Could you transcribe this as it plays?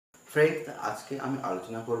Friends আজকে আমি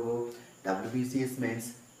আলোচনা করব WBCS মেন্স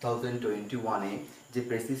 2021 এ যে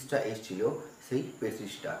প্রেসিসটা এসেছিল সেই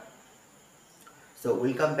প্রেসিসটা। So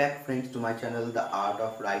welcome back friends to my channel the art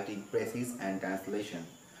of writing precis and translation.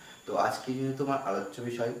 তো আজকে যেহেতু আমার আলোচ্য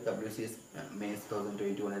বিষয় WBCS মেন্স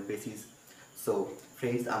 2021 এর প্রেসিস, সো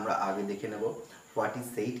ফ্রেন্ডস আমরা আগে দেখে নেব what is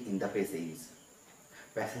said in the precis.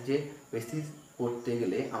 প্যাসেজে precis করতে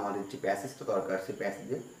গেলে আমাদের যে প্যাসেজটা দরকার সেই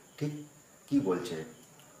প্যাসেজে ঠিক কী বলছে।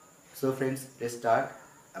 So friends, let's start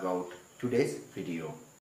about today's video.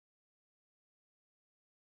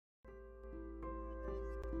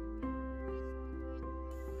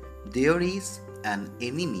 There is an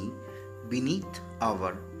enemy beneath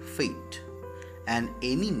our feet, an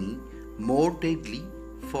enemy more deadly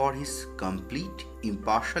for his complete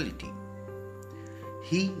impartiality.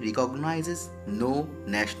 He recognizes no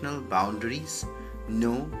national boundaries,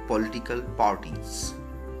 no political parties.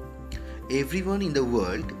 Everyone in the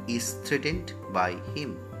world is threatened by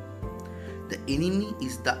him. The enemy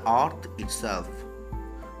is the earth itself.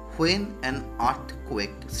 When an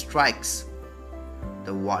earthquake strikes,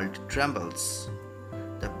 the world trembles.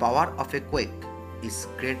 The power of a quake is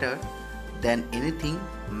greater than anything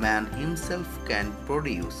man himself can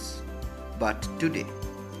produce. But today,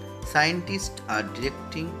 scientists are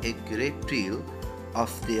directing a great deal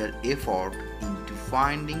of their effort into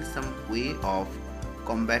finding some way of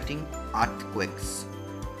combating earthquakes,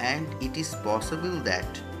 and it is possible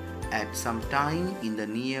that at some time in the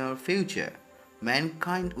near future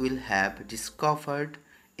mankind will have discovered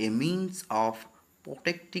a means of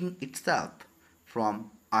protecting itself from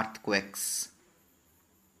earthquakes.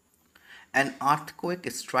 An earthquake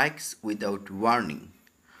strikes without warning.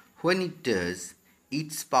 When it does,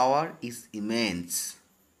 its power is immense.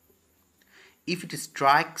 If it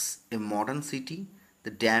strikes a modern city,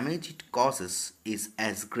 the damage it causes is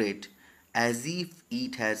as great as if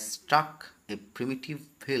it has struck a primitive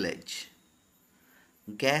village.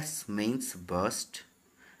 Gas mains burst,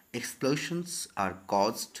 explosions are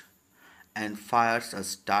caused, and fires are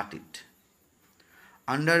started.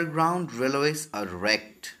 Underground railways are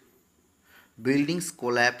wrecked. Buildings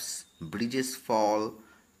collapse, bridges fall,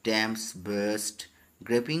 dams burst,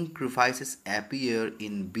 gaping crevices appear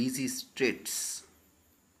in busy streets.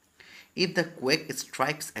 If the quake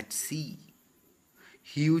strikes at sea,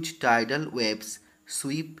 huge tidal waves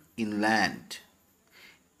sweep inland.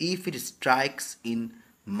 If it strikes in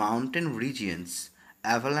mountain regions,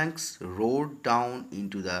 avalanches roar down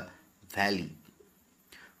into the valley.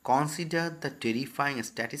 Consider the terrifying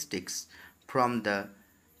statistics from the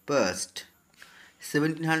past.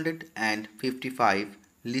 1755,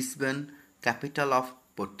 Lisbon, capital of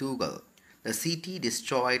Portugal, the city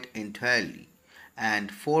destroyed entirely and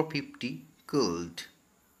 450 killed.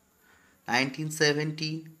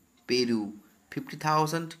 1970, Peru,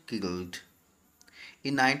 50,000 killed.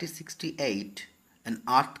 In 1968, an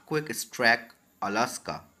earthquake struck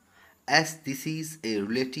Alaska. As this is a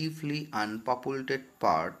relatively unpopulated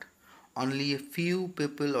part, only a few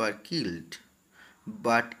people were killed,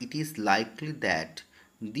 but it is likely that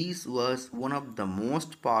this was one of the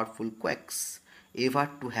most powerful quakes ever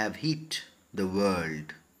to have hit the world.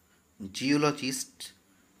 Geologists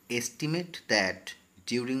estimate that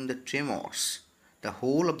during the tremors, the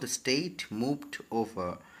whole of the state moved over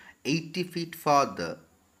 80 feet further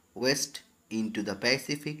west into the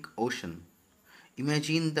Pacific Ocean.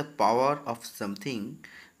 Imagine the power of something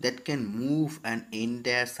that can move an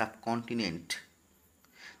entire subcontinent.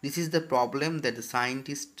 This is the problem that the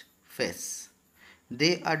scientists face.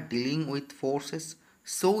 They are dealing with forces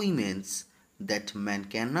so immense that man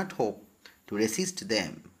cannot hope to resist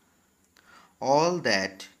them. All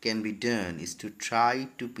that can be done is to try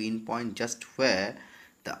to pinpoint just where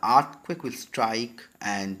the earthquake will strike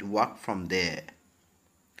and work from there.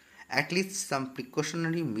 At least some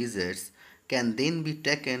precautionary measures can then be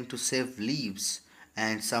taken to save lives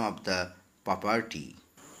and some of the property.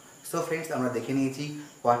 So friends, আমরা দেখে নিয়েছি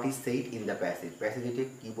what is said in the passage. প্যাসেজে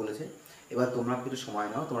কী বলেছে, এবার তোমরা কিছু সময়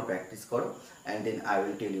নাও, তোমরা practice করো, and then I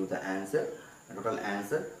will tell you the answer, total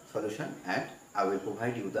answer, solution, and I will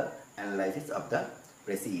provide you the analysis of the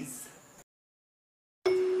Precis.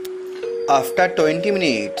 After 20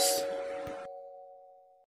 minutes,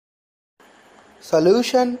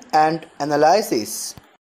 solution and analysis.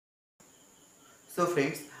 So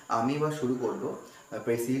friends, আমি এবার শুরু করব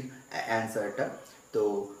প্রেসিস অ্যান্সারটা। তো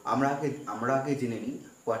আমরা আগে জেনে নিই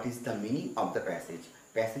what is the meaning of the passage.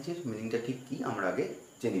 প্যাসেজের মিনিংটা ঠিক কী আমরা আগে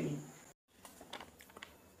জেনে নিই।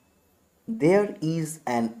 There is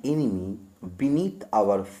an enemy beneath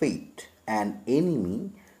our feet, an enemy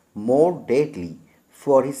more deadly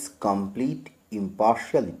for his complete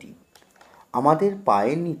impartiality. আমাদের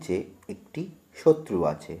পায়ের নিচে একটি শত্রু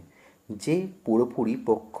আছে, যে পুরোপুরি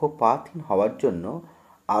পক্ষপাতহীন হওয়ার জন্য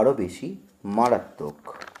আরও বেশি মারাত্মক।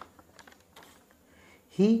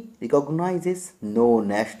 He recognizes no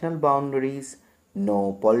national boundaries, no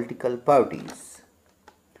political parties.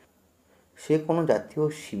 সে কোনো জাতীয়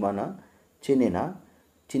সীমানা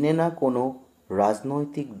চেনে না কোনো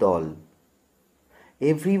রাজনৈতিক দল।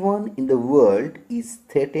 Everyone in the world is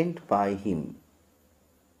threatened by him.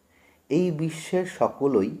 এই বিশ্বের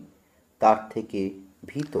সকলই তার থেকে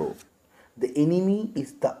ভীত। The enemy is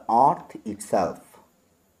the earth itself.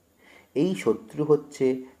 এই শত্রু হচ্ছে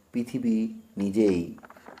পৃথিবী নিজেই।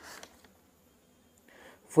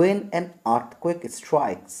 When an earthquake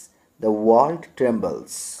strikes, the world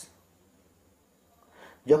trembles.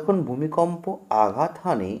 যখন ভূমিকম্প আঘাত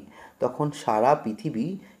হানে তখন সারা পৃথিবী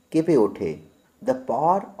কেঁপে ওঠে। The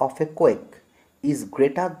power of a quake is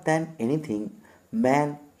greater than anything man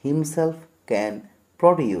himself can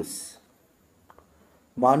produce.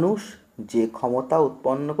 মানুষ যে ক্ষমতা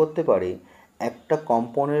উৎপন্ন করতে পারে একটা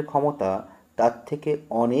কম্পনের ক্ষমতা তার থেকে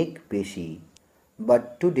অনেক বেশি। But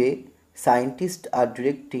today scientists are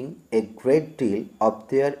directing a great deal of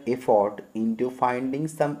their effort into finding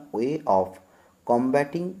some way of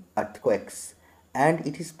combating earthquakes, and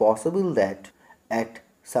it is possible that at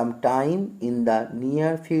some time in the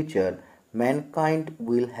near future mankind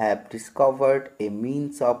will have discovered a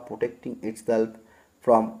means of protecting itself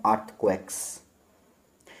from earthquakes.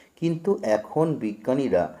 কিন্তু এখন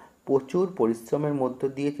বিজ্ঞানীরা প্রচুর পরিশ্রমের মধ্য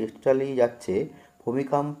দিয়ে চেষ্টা চালিয়ে যাচ্ছে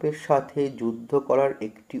ভূমিকম্পের সাথে যুদ্ধ করার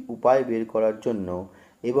একটি উপায় বের করার জন্য,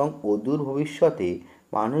 এবং অদূর ভবিষ্যতে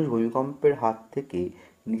মানুষ ভূমিকম্পের হাত থেকে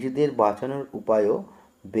নিজেদের বাঁচানোর উপায়ও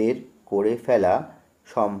বের করে ফেলা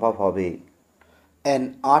সম্ভব হবে। An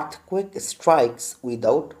earthquake strikes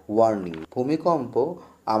without warning. ভূমিকম্প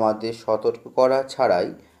আমাদের সতর্ক করা ছাড়াই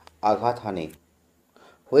আঘাত হানে।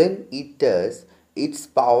 When it does, its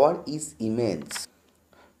power is immense.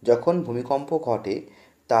 যখন ভূমিকম্প ঘটে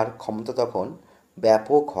তার ক্ষমতা তখন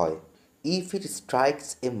ব্যাপক হয়। If it strikes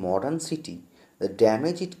a modern city, the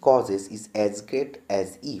damage it causes is as great as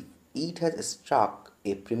if it has struck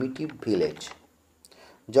a primitive village.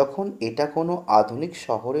 যখন এটা কোনো আধুনিক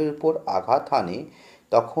শহরের উপর আঘাত হানে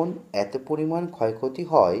তখন এত পরিমাণ ক্ষয়ক্ষতি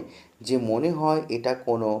হয় যে মনে হয় এটা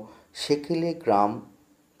কোনো সেকেলে গ্রাম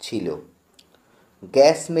ছিল।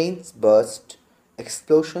 Gas mains burst,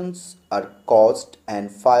 explosions are caused and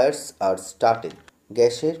fires are started.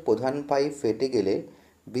 গ্যাসের প্রধান পাইপ ফেটে গেলে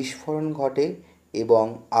বিস্ফোরণ ঘটে এবং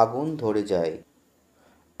আগুন ধরে যায়।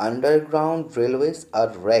 Underground railways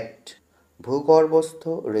are wrecked. ভূগর্ভস্থ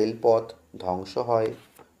রেলপথ ধ্বংস হয়।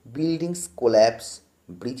 Buildings collapse,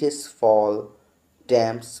 bridges fall,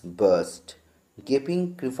 dams burst. Gaping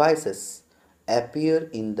crevices appear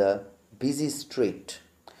in the busy street.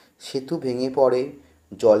 সেতু ভেঙে পড়ে,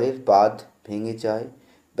 জলের বাঁধ ভেঙে যায়,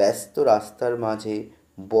 ব্যস্ত রাস্তার মাঝে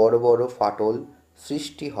বড় বড় ফাটল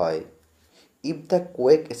সৃষ্টি হয়। If the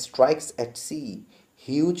quake strikes at sea,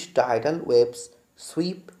 huge tidal waves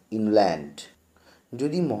sweep inland.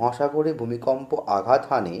 যদি মহাসাগরে ভূমিকম্প আঘাত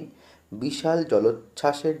হানে বিশাল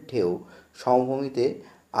জলোচ্ছ্বাসের ঢেউ সমভূমিতে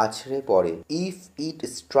আছড়ে পড়ে। If it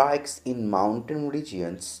strikes in mountain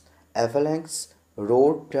regions, avalanches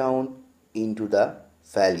roar down into the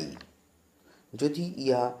valley. যদি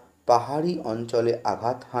ইহা পাহাড়ি অঞ্চলে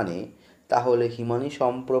আঘাত হানে তাহলে হিমানী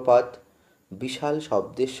সম্প্রপাত বিশাল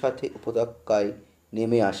শব্দের সাথে উপত্যকায়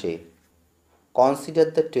নেমে আসে। Consider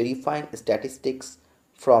the terrifying statistics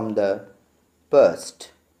from the past.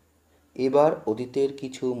 এবার অতীতের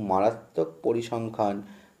কিছু মারাত্মক পরিসংখ্যান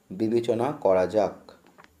বিবেচনা করা যাক।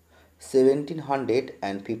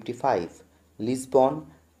 1755, Lisbon,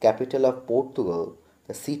 capital of Portugal,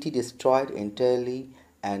 the city destroyed entirely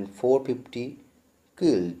and 450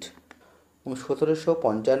 killed.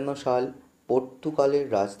 1755 সাল, পর্তুগালের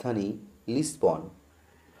রাজধানী লিসবন।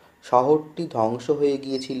 শহরটি ধ্বংস হয়ে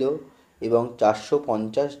গিয়েছিল এবং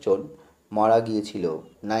 450 জন মারা গিয়েছিল।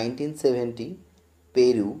 1970,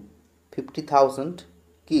 পেরু, 50,000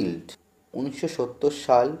 killed. 1970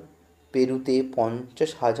 সাল, পেরুতে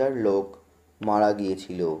 50,000 লোক মারা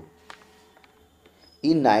গিয়েছিল।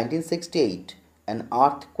 In 1968, an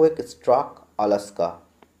earthquake struck Alaska.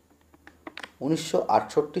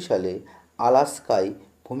 1968 সালে আলাস্কায়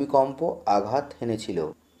ভূমিকম্প আঘাত হেনেছিল।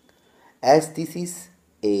 As this is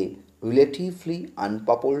a relatively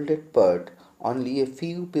unpopulated part, only a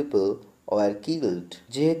few people were killed.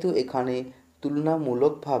 যেহেতু এখানে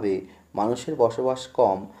তুলনামূলকভাবে মানুষের বসবাস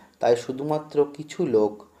কম তাই শুধুমাত্র কিছু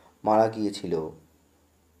লোক মারা গিয়েছিল।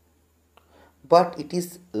 But it is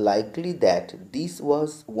likely that this was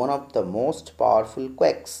one of the most powerful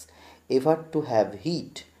quakes ever to have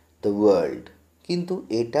hit the world. কিন্তু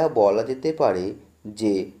এটা বলা যেতে পারে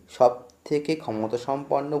যে সবথেকে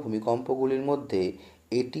ক্ষমতাসম্পন্ন ভূমিকম্পগুলির মধ্যে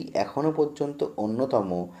এটি এখনও পর্যন্ত অন্যতম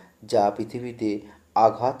যা পৃথিবীতে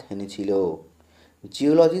আঘাত হেনেছিল।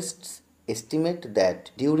 Geologists estimate that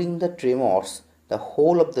during the tremors, the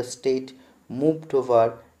whole of the state moved over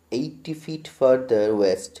 80 feet further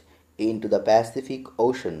west into the Pacific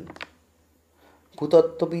Ocean.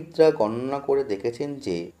 ভূতত্ত্ববিদরা গণনা করে দেখেছেন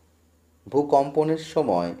যে ভূকম্পনের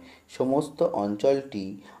সময় সমস্ত অঞ্চলটি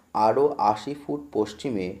আরও ৮০ ফুট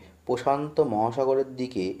পশ্চিমে প্রশান্ত মহাসাগরের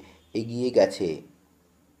দিকে এগিয়ে গেছে।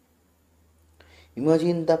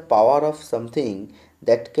 Imagine the power of something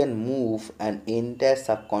that can move an entire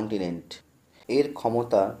subcontinent. এর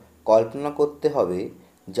ক্ষমতা কল্পনা করতে হবে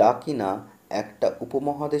যা কিনা একটা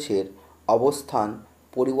উপমহাদেশের অবস্থান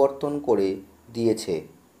পরিবর্তন করে দিয়েছে।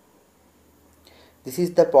 This is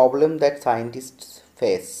the problem that scientists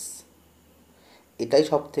face. এটাই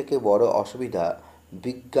সবথেকে বড় অসুবিধা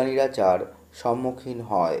বিজ্ঞানীরা যার সম্মুখীন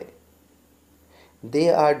হয়। They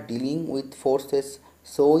are dealing with forces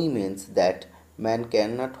so immense that man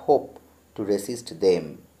cannot hope to resist them.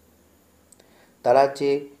 তারা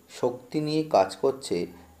যে শক্তি নিয়ে কাজ করছে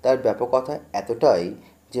তার ব্যাপকতা এতটাই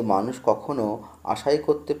যে মানুষ কখনো আশাই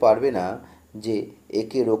করতে পারবে না যে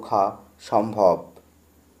একে রোখা সম্ভব।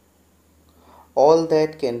 All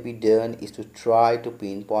that can be done is to try to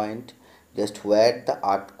pinpoint just where the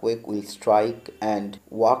earthquake will strike and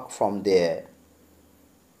work from there.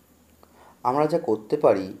 আমরা যা করতে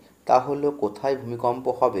পারি তা হলো কোথায় ভূমিকম্প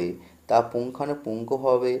হবে তা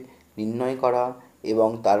পুঙ্খানুপুঙ্খভাবে নির্ণয় করা এবং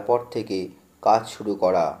তারপর থেকে কাজ শুরু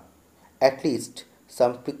করা। At least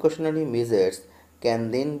some precautionary measures can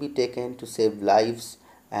then be taken to save lives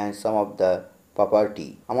and some of the property.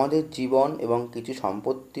 আমাদের জীবন এবং কিছু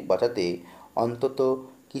সম্পত্তি বাঁচাতে অন্তত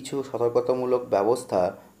কিছু সতর্কতামূলক ব্যবস্থা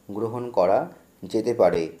গ্রহণ করা যেতে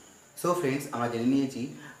পারে। সো ফ্রেন্ডস, আমরা জেনে নিয়েছি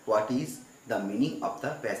what is the meaning of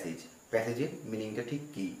the passage. প্যাসেজের মিনিংটা ঠিক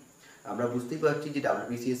কী আমরা বুঝতেই পারছি যে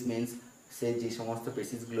WBCS মেন্স সে যে সমস্ত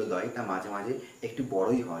বেসিসগুলো দেয় তা মাঝে মাঝে একটু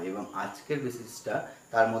বড়ই হয় এবং আজকের বেসিসটা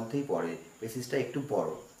তার মধ্যেই পড়ে। বেসিসটা একটু বড়,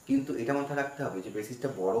 কিন্তু এটা মাথায় রাখতে হবে যে বেসিসটা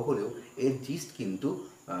বড় হলেও এর জিস্ট কিন্তু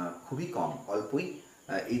খুবই কম, অল্পই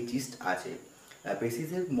এর জিস্ট আছে।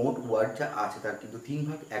 বেসিসের মোট ওয়ার্ড যা আছে তার কিন্তু 3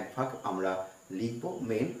 ভাগ 1 ভাগ আমরা লিখব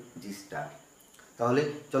মেন জিস্টটা। তাহলে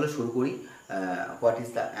চলো শুরু করি। What is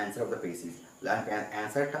the answer of the basis.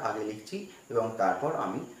 অ্যান্সারটা আগে লিখছি এবং তারপর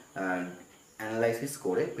আমি অ্যানালাইসিস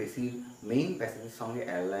করে মেইন প্যাসেজের সঙ্গে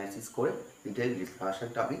অ্যানালাইসিস করে ডিটেল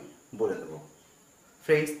ডিসকাশনটা আমি বলে দেবো।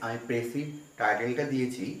 ফ্রেন্ডস, আমি প্রেসির টাইটেলটা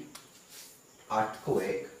দিয়েছি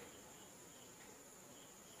earthquake.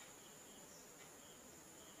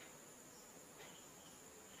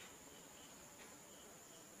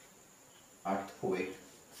 Earthquake,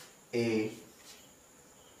 a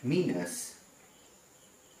menace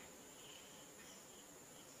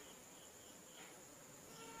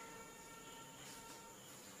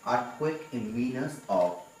earthquake, a menace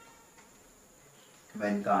of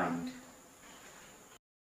mankind.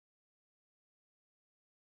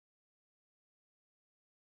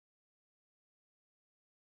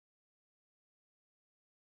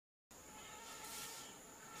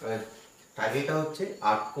 টাইটেলটা হচ্ছে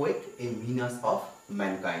আর্থকোয়েক, এ মিনাস অফ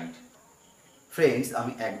ম্যানকাইন্ড। ফ্রেন্ডস,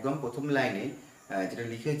 আমি একদম প্রথম লাইনে যেটা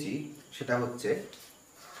লিখেছি সেটা হচ্ছে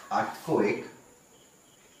earthquake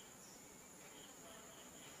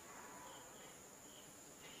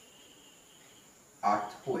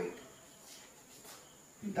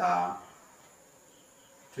the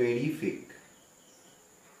terrific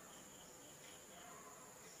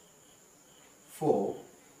foe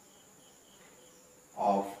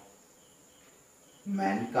of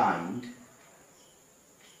mankind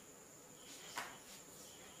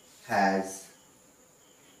has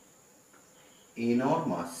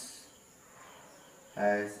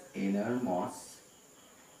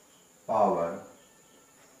enormous power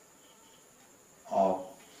of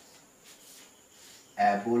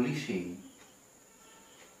abolishing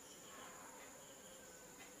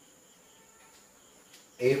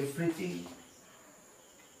everything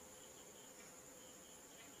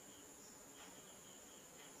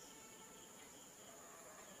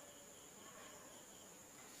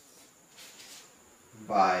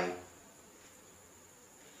by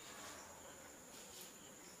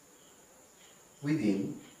within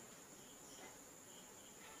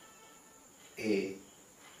a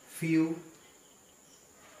few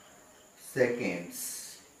seconds.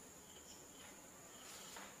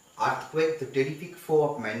 Earthquake, the terrific foe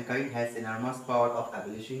of mankind, has enormous power of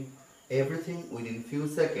abolishing everything within few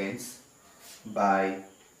seconds by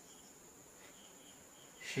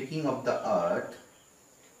shaking of the earth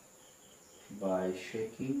by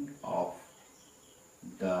shaking of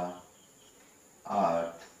the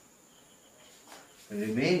earth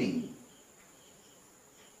remaining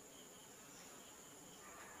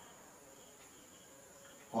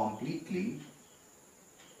completely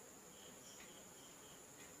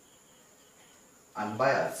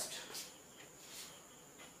unbiased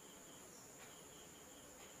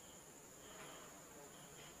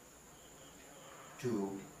to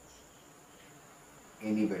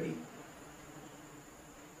anybody.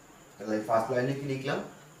 তাহলে first লাইনে কি লিখলাম?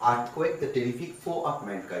 Earthquake the terrific ফো of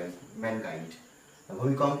mankind,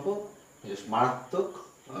 ভূমিকম্প মারাত্মক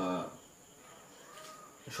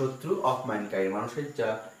শত্রু of mankind, মানুষের যা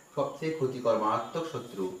সবচেয়ে ক্ষতিকর মারাত্মক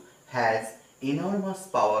শত্রু, has enormous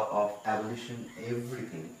power of abolition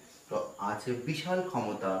everything, তো আছে বিশাল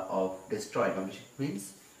ক্ষমতা of destroy, means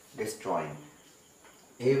destroying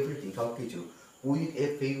everything, সব কিছু, উইথ এ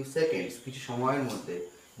ফিউ সেকেন্ডস, কিছু সময়ের মধ্যে,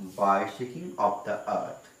 by shaking of the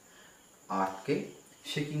earth, আর্থকে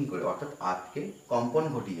shaking করে, অর্থাৎ আর্থকে কম্পন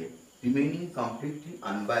ঘটিয়ে, remaining completely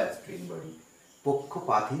unbiased in body,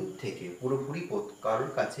 পক্ষপাতহীন থেকে, পুরোপুরি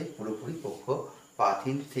কারোর কাছে পুরোপুরি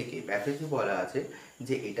পক্ষপাতহীন থেকে। প্যাসেজে বলা আছে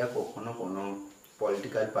যে এটা কখনো কোনো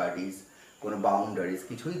পলিটিক্যাল পার্টিস, কোনো বাউন্ডারিজ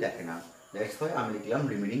কিছুই দেখে না। দ্যাটস ওয়াই আমি লিখলাম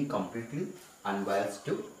remaining completely unbiased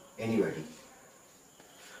two anybody.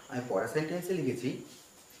 আমি পরের সেন্টেন্সে লিখেছি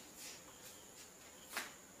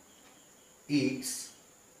ইটস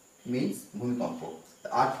means ভূমিকম্প, the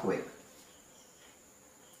earthquake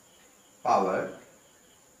power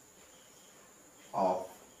of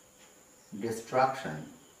destruction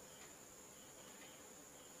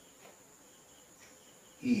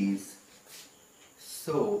is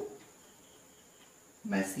so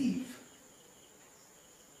massive,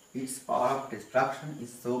 its power of destruction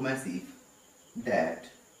is so massive that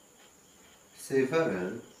several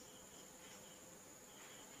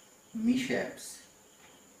mishaps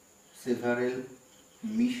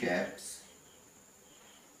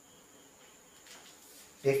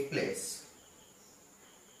take place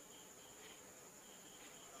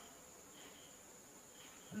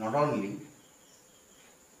not only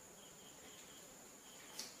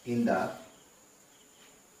in the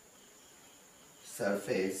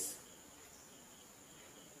surface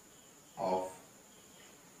of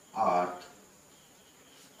earth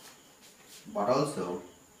but also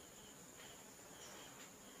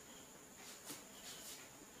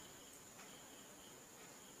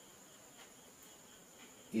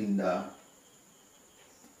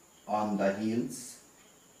on the hills,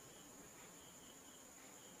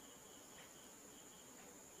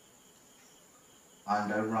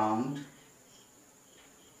 undergrounds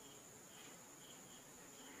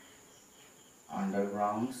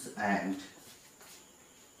and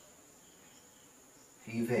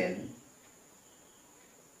even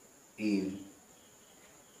in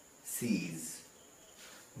seas.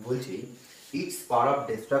 বলছি it's power of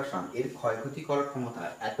distraction, এর ক্ষয়ক্ষতি করার ক্ষমতা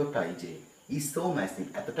এতটাই যে, is so massive,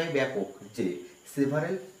 এতটাই ব্যাপক যে,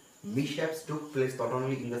 several মিসহ্যাপস took place not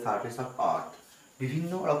only in the surface of earth,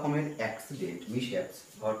 বিভিন্ন রকমের অ্যাক্সিডেন্ট মিসহ্যাপস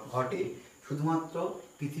ঘটে শুধুমাত্র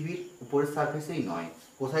পৃথিবীর উপরের সার্ফেসেই নয়,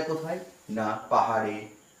 কোথায় কোথায় না, পাহাড়ে,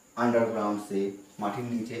 আন্ডারগ্রাউন্ডসে, মাটির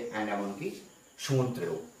নিচে, অ্যান্ড এমনকি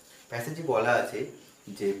সমুদ্রেও। প্যাসেজে বলা আছে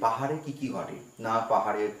যে পাহাড়ে কি কি ঘটে না,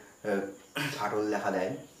 পাহাড়ের ফাটল দেখা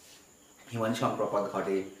দেয়, হিমানি সম্প্রপাত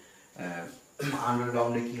ঘটে,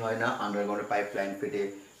 আন্ডারগ্রাউন্ডে কী হয় না, আন্ডারগ্রাউন্ডে পাইপ লাইন ফেটে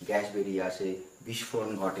গ্যাস বেরিয়ে আসে,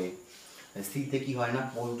 বিস্ফোরণ ঘটে, সিতে কী হয় না,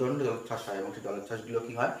 প্রচণ্ড জলোচ্ছ্বাস হয় এবং সেই জলোচ্ছ্বাসগুলো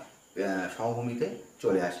কী হয় সমভূমিতে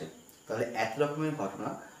চলে আসে। তাহলে এক রকমের ঘটনা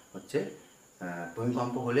হচ্ছে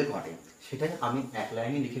ভূমিকম্প হলে ঘটে, সেটাই আমি এক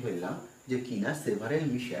লাইনে লিখে ফেললাম যে কি না, several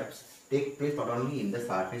মিসহ্যাপস take place not only in the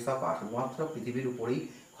surface of earth, শুধুমাত্র পৃথিবীর উপরেই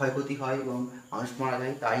ক্ষয়ক্ষতি হয় এবং মানুষ মারা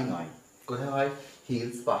যায় তাই নয়, কোথায় হয়,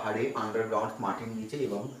 হিলস, পাহাড়ে, আন্ডারগ্রাউন্ড, মাটির নিচে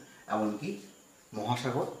এবং এমনকি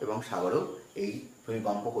মহাসাগর এবং সাগরেও এই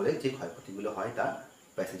ভূমিকম্প হলে যে ক্ষয়ক্ষতিগুলো হয় তা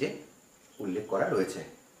প্যাসেজে উল্লেখ করা রয়েছে।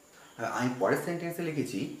 আমি পরের সেন্টেন্সে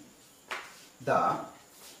লিখেছি the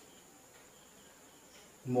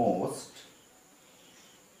most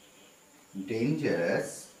dangerous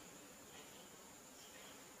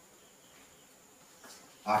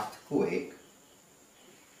earthquake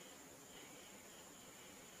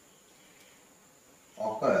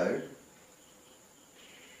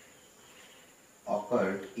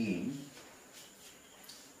occurred in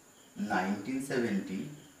 1970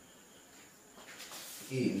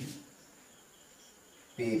 in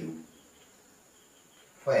Peru,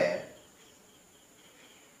 where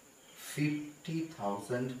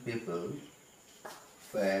 50,000 people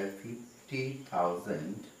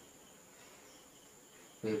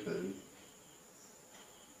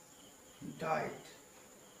died.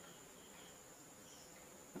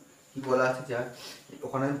 কি বলা আছে যা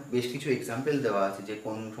ওখানে বেশ কিছু এক্সাম্পল দেওয়া আছে যে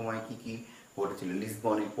কোন সময় কি কি ঘটেছিল,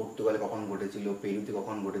 লিসবনে পর্তুগালে কখন ঘটেছিল, পেরুতে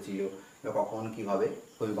কখন ঘটেছিল, বা কখন কিভাবে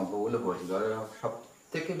ভূমিকম্পগুলো হয়েছিল। আর সব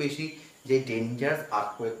থেকে বেশি যে ডেঞ্জারাস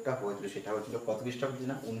আর্থকোয়েকটা হয়েছিল সেটা হয়েছিল কত খ্রিস্টাব্দে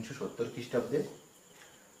না 1970 খ্রিস্টাব্দে,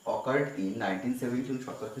 অকার্ড ইন 1970,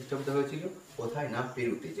 70 খ্রিস্টাব্দে হয়েছিল। কোথায় না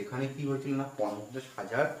পেরুতে, যেখানে কি হয়েছিল না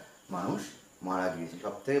 50,000 মানুষ মারা গিয়েছিল।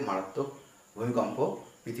 সব থেকে মারাত্মক ভূমিকম্প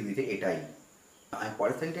পৃথিবীতে এটাই। আমি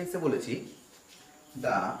পরের সেন্টেন্সে বলেছি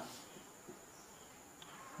the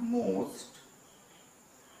most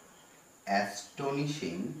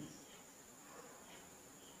astonishing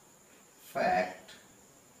fact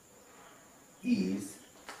is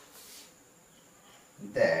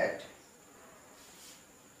that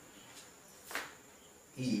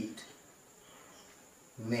it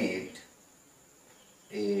made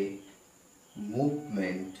a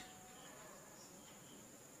movement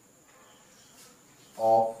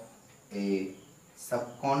of a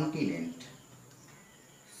subcontinent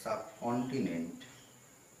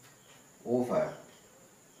over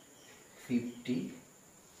 80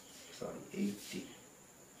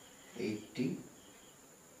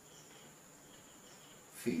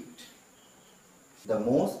 feet. The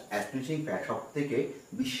most astonishing fact, সব থেকে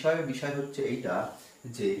বিস্ময়ের বিষয় হচ্ছে এইটা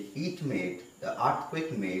যে the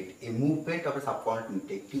earthquake made a movement of a subcontinent,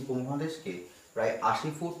 একটি উপমহাদেশকে প্রায়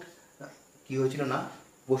 80 ফুট কি হয়েছিল না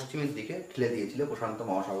পশ্চিমের দিকে ঠেলে দিয়েছিল প্রশান্ত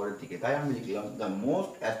মহাসাগরের দিকে। তাই আমি লিখলাম the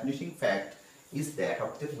most astonishing fact is that,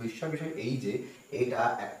 সব থেকে বিস্ময়ের বিষয় এই যে এটা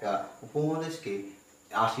একটা উপমহাদেশকে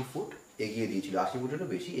 80 ফুট এগিয়ে দিয়েছিল, 80 ফুটেরও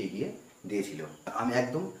বেশি এগিয়ে দিয়েছিল। আমি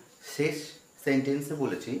একদম শেষ সেন্টেন্সে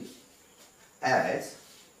বলেছি as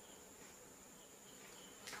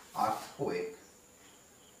earthquake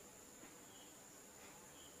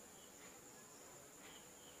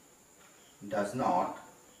does not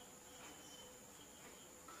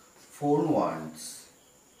forewarns,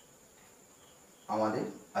 আমাদের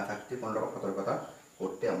থাকতে কোনো রকম সতর্কতা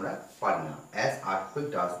করতে আমরা পারি না। as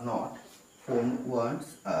earthquake does not forewarns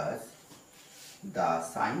us, the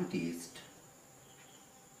scientist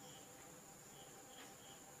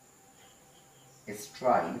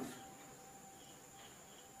strive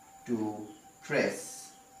to trace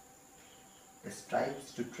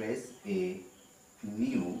a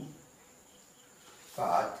new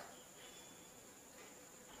path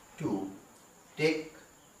to take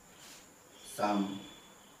some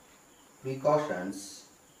precautions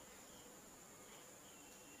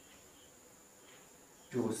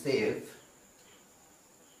to save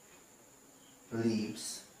lives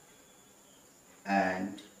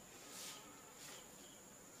and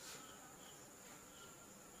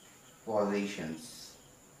possessions.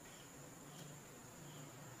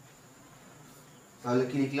 তাহলে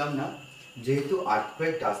কি লিখলাম না, যেহেতু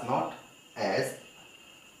earthquake does not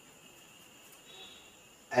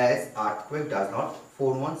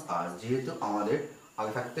forewarns us, যেহেতু আমাদের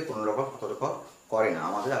আগে থাকতে কোনো রকম সতর্ক করে না,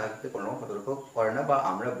 আমাদের আগে থাকতে কোনো রকম সতর্ক করে না বা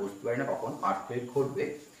আমরা বুঝতে পারি না কখন earthquake ঘটবে।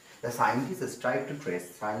 The scientists strive to trace,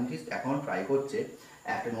 scientist এখন ট্রাই করছে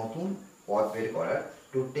একটা নতুন পথ বের করার,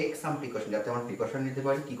 টু টেক সাম প্রিকশন, যাতে আমরা প্রিকশন নিতে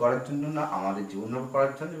পারি কি করার জন্য না আমাদের জীবন রক্ষা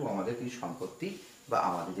করার জন্য এবং আমাদের কিছু সম্পত্তি বা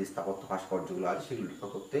আমাদের যে স্থাপত্য ভাস্কর্যগুলো আছে সেগুলো রক্ষা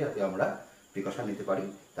করতে যাতে আমরা প্রিকশন নিতে পারি,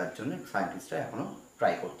 তার জন্য সায়েন্টিস্টরা এখনও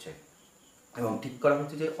ট্রাই করছে। এবং ঠিক করা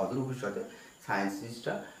হচ্ছে যে অদূর ভবিষ্যতে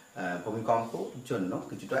সায়েন্টিস্টরা ভূমিকম্পর জন্য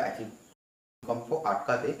কিছুটা ভূমিকম্প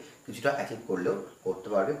আটকাতে কিছুটা অ্যাচিভ করলেও করতে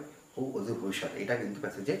পারবে খুব অদূর ভবিষ্যতে, এটা কিন্তু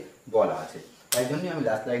প্যাসেজে বলা আছে। তাই জন্যই আমি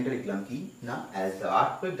লাস্ট লাইনটা লিখলাম কি না, as the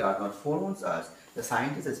earthquake does not forewarn us, the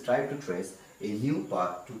scientists strive to trace a new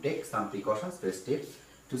path to take some precautions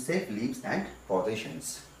to save lives and possessions.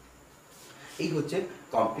 এই হচ্ছে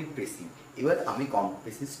কমপ্লিট প্রেসি। এবার আমি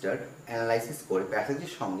প্রেসিসটার অ্যানালাইসিস করে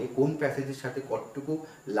প্যাসেজের সঙ্গে কোন প্যাসেজের সাথে কতটুকু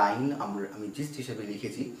লাইন আমি জিস্ট হিসেবে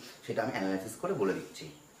লিখেছি সেটা আমি অ্যানালাইসিস করে বলে দিচ্ছি।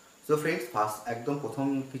 সো ফ্রেন্ডস, একদম প্রথম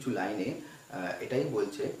কিছু লাইনে এটাই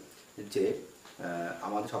বলছে যে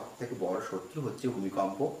আমাদের সবথেকে বড় শত্রু হচ্ছে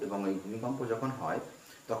ভূমিকম্প, এবং এই ভূমিকম্প যখন হয়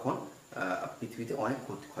তখন পৃথিবীতে অনেক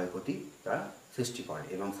ক্ষয়ক্ষতি তারা সৃষ্টি করে,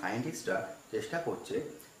 এবং সায়েন্টিস্টরা চেষ্টা করছে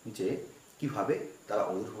যে কিভাবে তারা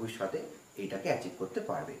অদূর ভবিষ্যতে এইটাকে অ্যাচিভ করতে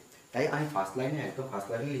পারবে। তাই আমি ফার্স্ট লাইনে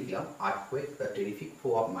লিখলাম আর্থকুয়েক দ্য টেরিফিক ফো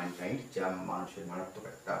অফ ম্যানকাইন্ড, যা মানুষের মারাত্মক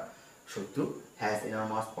একটা শত্রু, হ্যাজ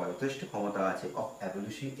এনরমাস পাওয়ার, যথেষ্ট ক্ষমতা আছে, অফ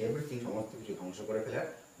অ্যাবলিশিং এভরিথিং, সমস্ত কিছু ধ্বংস করে ফেলার,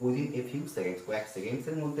 উইদিন এ ফিউ সেকেন্ডস, কয়েক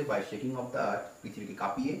সেকেন্ডসের মধ্যে, by shaking of the earth, পৃথিবীকে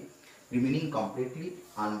কাঁপিয়ে, remaining completely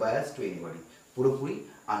unbiased two anybody, পুরোপুরি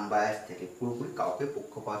আনবায়াস থেকে, পুরোপুরি কাউকে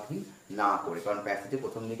পক্ষপাতহীন না করে, কারণ প্যাসেজে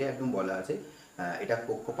প্রথম দিকে একদম বলা আছে এটা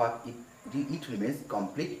পক্ষপাত, ইট রিমেন্স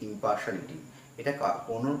কমপ্লিট ইম্পার্শালিটি, এটা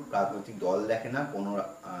কোনো রাজনৈতিক দল দেখে না, কোনো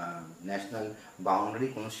ন্যাশনাল বাউন্ডারি,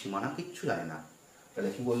 কোনো সীমানা কিচ্ছু জানে না। তাহলে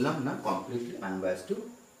কি বললাম না, completely unbiased two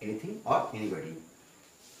anything or anybody.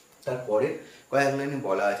 তারপরে কয়েক লাইনে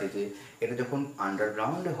বলা আছে যে এটা যখন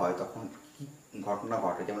আন্ডারগ্রাউন্ডে হয় তখন কী ঘটনা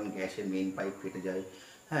ঘটে, যেমন গ্যাসের মেইন পাইপ ফেটে যায়,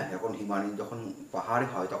 হ্যাঁ, যখন যখন পাহাড়ে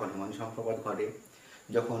হয় তখন হিমানি সন্ত্রাপাত ঘটে,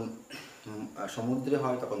 যখন সমুদ্রে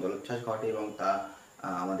হয় তখন জলোচ্ছ্বাস ঘটে এবং তা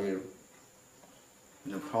আমাদের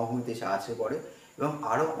সমভূমিতে এসে আছড়ে পড়ে এবং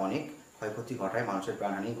আরও অনেক ক্ষয়ক্ষতি ঘটায়, মানুষের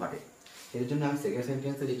প্রাণহানি ঘটে। এর জন্য আমি সেকেন্ড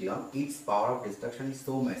সেন্টেন্সে লিখলাম it's power of distraction is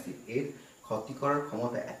so massive. এর ক্ষতি করার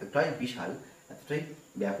ক্ষমতা এতটাই বিশাল, এতটাই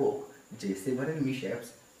ব্যাপক যে সেভারেল মিসহ্যাপস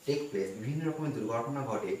টেক প্লেস, বিভিন্ন রকমের দুর্ঘটনা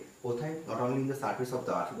ঘটে। কোথায়? Not only in the surface of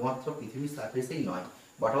the earth, শুধুমাত্র পৃথিবীর সার্ফেসেই নয়,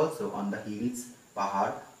 but also on the hills,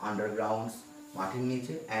 পাহাড়, আন্ডারগ্রাউন্ডস, মাটির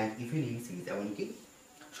নিচে, অ্যান্ড ইভেন ইন সিজ, এমনকি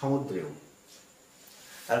সমুদ্রেও।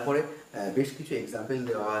 তারপরে বেশ কিছু এক্সাম্পল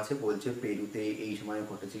দেওয়া আছে, বলছে পেরুতে এই সময়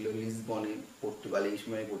ঘটেছিল, লিসবনে পর্তুগালে এই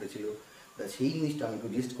সময় ঘটেছিল। তা সেই জিনিসটা আমি একটু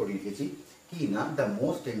লিস্ট করে লিখেছি কি না, দ্য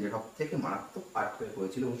মোস্ট ডেঞ্জার, সব থেকে মারাত্মক আর্থকোয়েক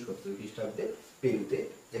হয়েছিল 1970 খ্রিস্টাব্দে পেরুতে,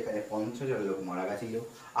 যেখানে 50,000 লোক মারা গেছিল।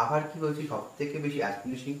 আবার কি হয়েছে, সব থেকে বেশি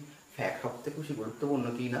অ্যাস্টনিশিং ফ্যাক্ট, সব থেকে বেশি গুরুত্বপূর্ণ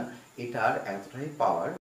কি না, এটার এতটাই পাওয়ার,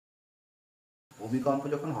 ভূমিকম্প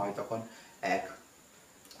যখন হয় তখন এক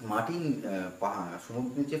মাটির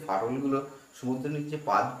সমুদ্রের নিচে ফাটলগুলো, সমুদ্রের নিচে যে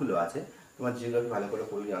পাতগুলো আছে, তোমার জিওগ্রাফি ভালো করে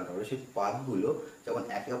পড়লে জানতে পারবে, সেই পাতগুলো যেমন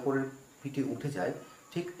একে অপরের পিঠে উঠে যায়,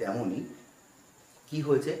 ঠিক তেমনই কি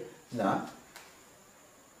হয়েছে না,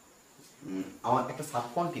 আমার একটা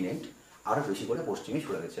সাবকন্টিনেন্ট আরও বেশি করে পশ্চিমে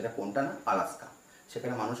সরে গেছে। সেটা কোনটা না, আলাস্কা।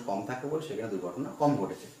 সেখানে মানুষ কম থাকে বলে সেখানে দুর্ঘটনা কম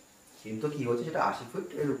ঘটেছে, কিন্তু কি হচ্ছে, সেটা 80 ফিট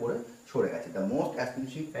এর উপরে সরে গেছে। The most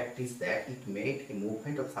astonishing fact is that it made a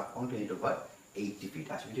movement of subcontinent over 80 fit,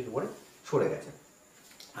 80 ফিটের উপরে সরে গেছে।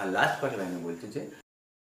 আর লাস্ট কথা আমি বলছি যে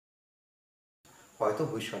হয়তো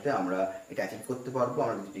ভবিষ্যতে আমরা এটা অ্যাচিভ করতে পারবো,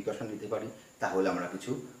 আমরা যদি প্রিকশন নিতে পারি, তাহলে আমরা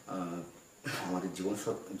কিছু আমাদের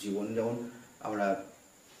জীবন যেমন আমরা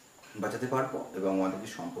বাঁচাতে পারবো এবং আমাদের যে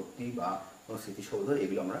সম্পত্তি বা কোনো স্মৃতিসৌধ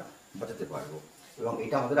এগুলো আমরা বাঁচাতে পারবো, এবং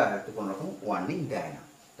এটা আমাদের আর একটা কোনো রকম ওয়ার্নিং দেয় না।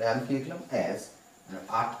 তাই আমি কি লিখলাম, as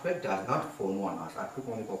earthquake does not phone one us, earthquake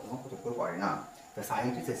মানে কখনো সতর্ক করে না। তা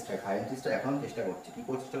সায়েন্টিস্টরা এখন চেষ্টা করছে, কি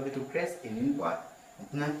চেষ্টা করছে, to trace a new path,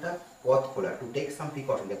 নতুন একটা পথ খোলা, টু টেক সাম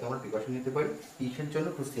প্রিকশন, যাতে আমরা প্রিকশন নিতে পারি, কিসের জন্য,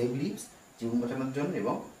 টু সেভ লিভস, জীবন বাঁচানোর জন্য,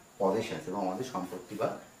 এবং পজিশনস, এবং আমাদের সম্পত্তি বা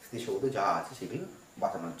স্মৃতিসৌধ যা আছে সেগুলো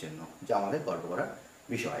বাঁচানোর জন্য, যা আমাদের গর্ব করার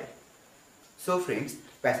বিষয়। সো ফ্রেন্ডস,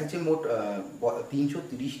 প্যাসেজে মোট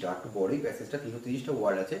 330টা, একটু বড়ই প্যাসেজটা, 330টা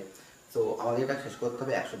ওয়ার্ড আছে। সো আমাদের এটা শেষ করতে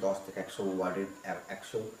হবে 110 থেকে 100 ওয়ার্ডের,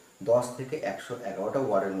 110 থেকে 111টা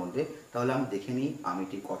ওয়ার্ডের মধ্যে। তাহলে আমি দেখে নিই আমি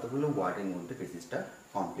ঠিক কতগুলো ওয়ার্ডের মধ্যে প্যাসেজটা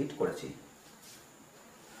কমপ্লিট করেছি।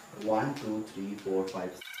 1 2 3 4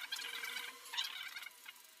 5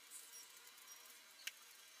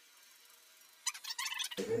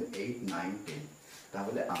 7 8 9 10।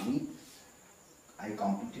 তাহলে আমি I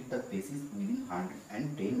completed the thesis within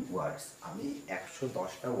 110 words. আমি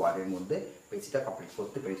 110টা ওয়ার্ডের মধ্যে পেজটা কমপ্লিট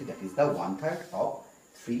করতে পেরেছি। That is the 1/3 of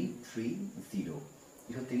 330।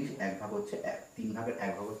 330 এক ভাগ হচ্ছে 3 ভাগের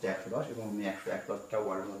 1 ভাগ হচ্ছে 110, এবং আমি 110টা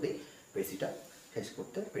ওয়ার্ডের মধ্যে পেজটা শেষ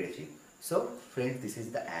করতে পেরেছি। So friends, this is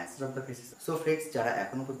the answer of the thesis. So friends, যারা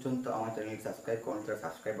এখনো পর্যন্ত আমার চ্যানেলকে সাবস্ক্রাইব করেন, তারা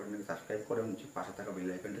সাবস্ক্রাইব বাটনকে সাবস্ক্রাইব করে এবং পাশে থাকা বেল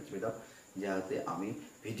আইকনটা চেপে দাও, যাতে আমি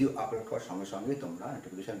ভিডিও আপলোড করার সঙ্গে সঙ্গে তোমরা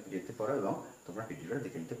নোটিফিকেশন পেয়ে যেতে পারো এবং তোমরা ভিডিওটা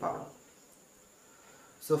দেখে নিতে পারো।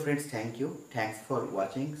 So friends, thank you, thanks for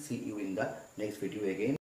watching, C you in the next video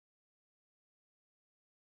again.